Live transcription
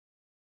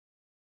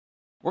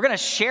We're going to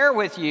share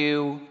with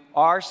you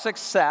our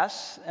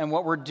success and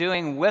what we're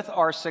doing with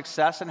our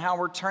success and how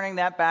we're turning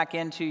that back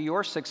into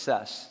your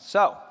success.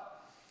 So,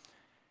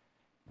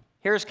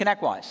 here's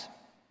ConnectWise.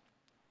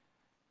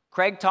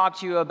 Craig talked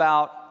to you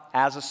about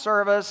as a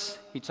service.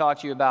 He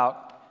talked to you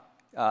about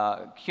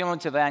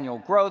cumulative annual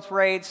growth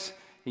rates.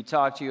 He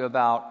talked to you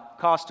about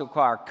cost to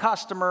acquire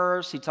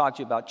customers. He talked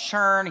to you about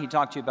churn. He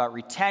talked to you about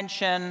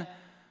retention.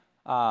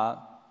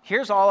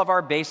 Here's all of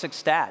our basic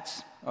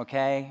stats,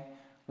 okay?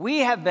 We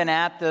have been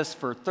at this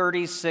for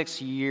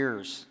 36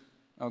 years,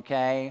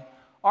 okay?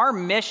 Our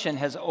mission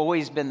has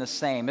always been the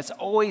same. It's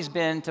always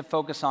been to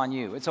focus on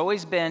you. It's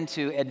always been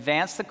to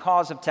advance the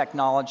cause of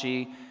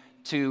technology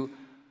to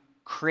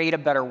create a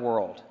better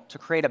world, to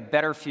create a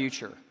better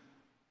future,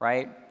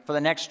 right? For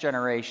the next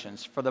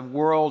generations, for the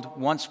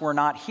world once we're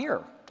not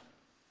here.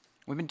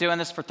 We've been doing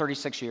this for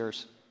 36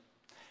 years.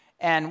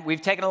 And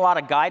we've taken a lot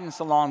of guidance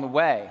along the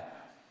way.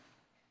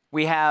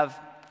 We have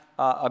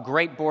a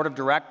great board of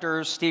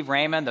directors. Steve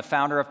Raymond, the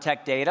founder of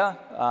Tech Data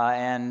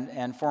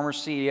and former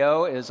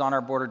CEO, is on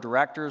our board of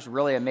directors.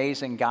 Really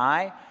amazing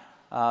guy.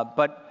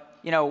 But,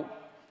 you know,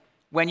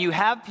 when you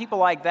have people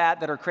like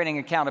that are creating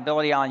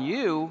accountability on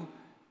you,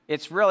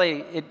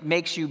 it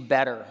makes you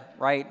better,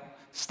 right?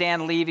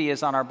 Stan Levy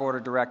is on our board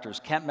of directors,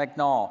 Kent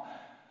McNall.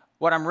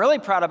 What I'm really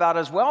proud about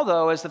as well,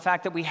 though, is the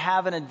fact that we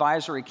have an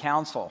advisory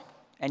council.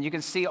 And you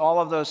can see all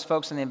of those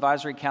folks in the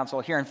advisory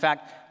council here. In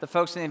fact, the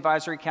folks in the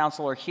advisory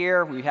council are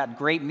here. We've had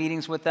great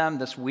meetings with them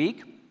this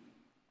week.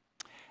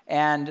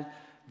 And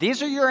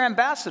these are your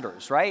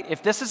ambassadors, right?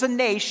 If this is a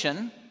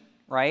nation,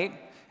 right?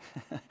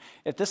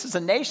 If this is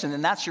a nation,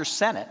 then that's your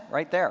Senate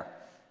right there,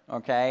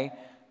 okay?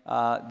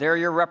 They're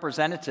your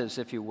representatives,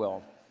 if you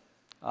will.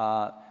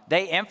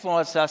 They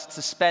influence us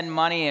to spend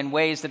money in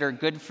ways that are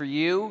good for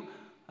you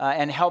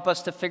and help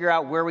us to figure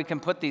out where we can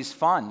put these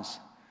funds.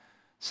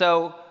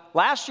 So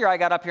last year I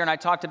got up here and I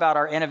talked about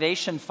our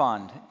innovation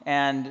fund,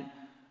 and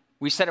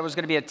we said it was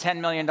going to be a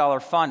 $10 million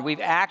fund. We've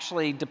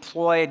actually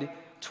deployed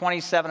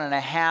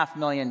 $27.5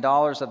 million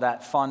of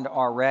that fund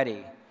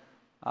already.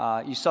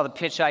 You saw the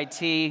Pitch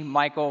IT.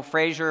 Michael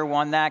Frazier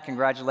won that.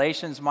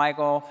 Congratulations,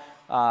 Michael.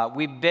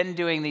 We've been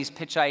doing these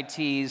Pitch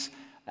ITs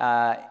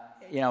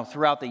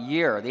throughout the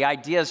year. The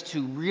idea is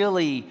to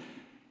really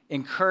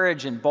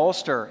encourage and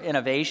bolster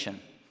innovation.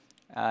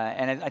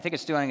 And I think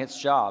it's doing its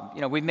job.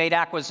 You know, we've made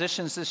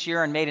acquisitions this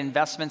year and made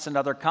investments in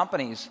other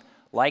companies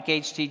like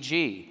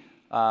HTG,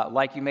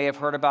 like you may have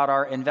heard about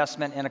our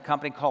investment in a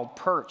company called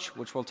Perch,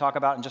 which we'll talk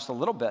about in just a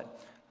little bit.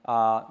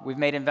 We've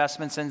made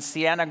investments in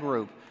Sienna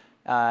Group,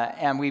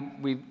 and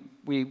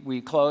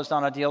we closed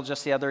on a deal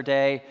just the other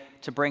day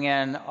to bring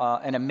in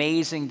an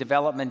amazing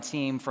development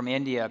team from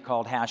India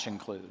called Hash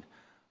Include.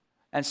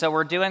 And so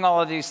we're doing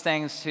all of these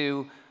things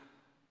to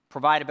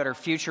provide a better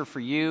future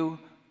for you.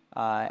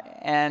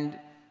 And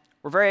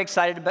we're very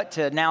excited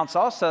to announce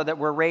also that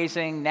we're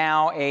raising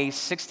now a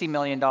 $60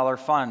 million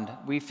fund.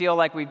 We feel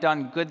like we've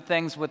done good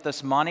things with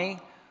this money.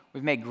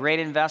 We've made great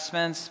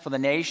investments for the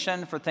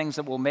nation, for things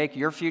that will make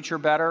your future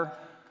better.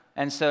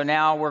 And so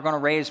now we're going to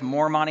raise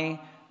more money,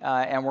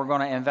 and we're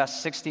going to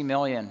invest $60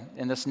 million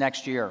in this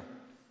next year.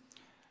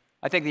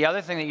 I think the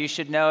other thing that you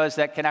should know is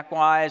that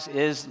ConnectWise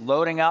is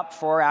loading up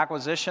for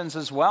acquisitions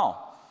as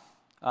well.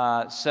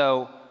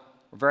 So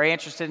we're very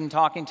interested in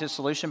talking to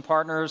solution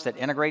partners that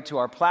integrate to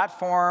our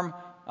platform,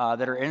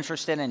 that are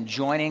interested in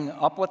joining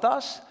up with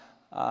us,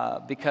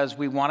 because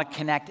we want to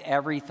connect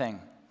everything.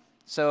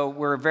 So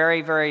we're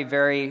very, very,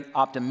 very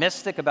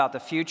optimistic about the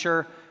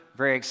future,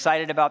 very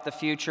excited about the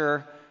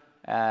future.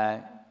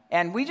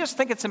 And we just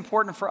think it's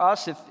important for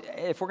us,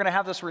 if we're going to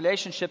have this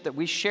relationship, that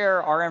we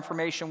share our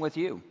information with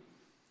you.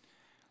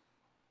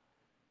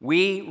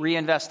 We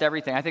reinvest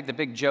everything. I think the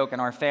big joke in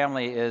our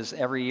family is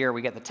every year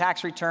we get the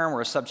tax return.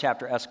 We're a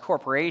subchapter S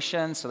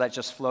corporation, so that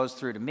just flows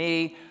through to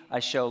me. I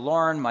show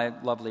Lauren, my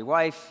lovely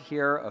wife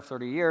here of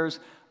 30 years,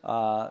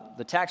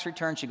 the tax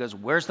return. She goes,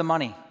 "Where's the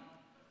money?"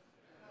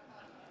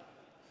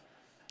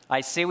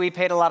 I see we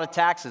paid a lot of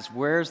taxes.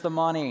 Where's the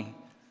money?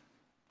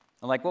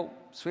 I'm like, "Well,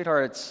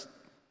 sweetheart, it's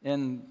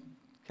in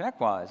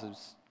ConnectWise.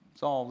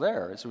 It's all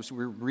there.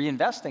 We're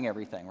reinvesting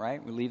everything,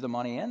 right? We leave the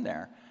money in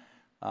there."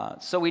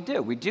 So we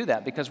do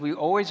that because we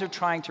always are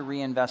trying to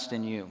reinvest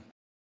in you.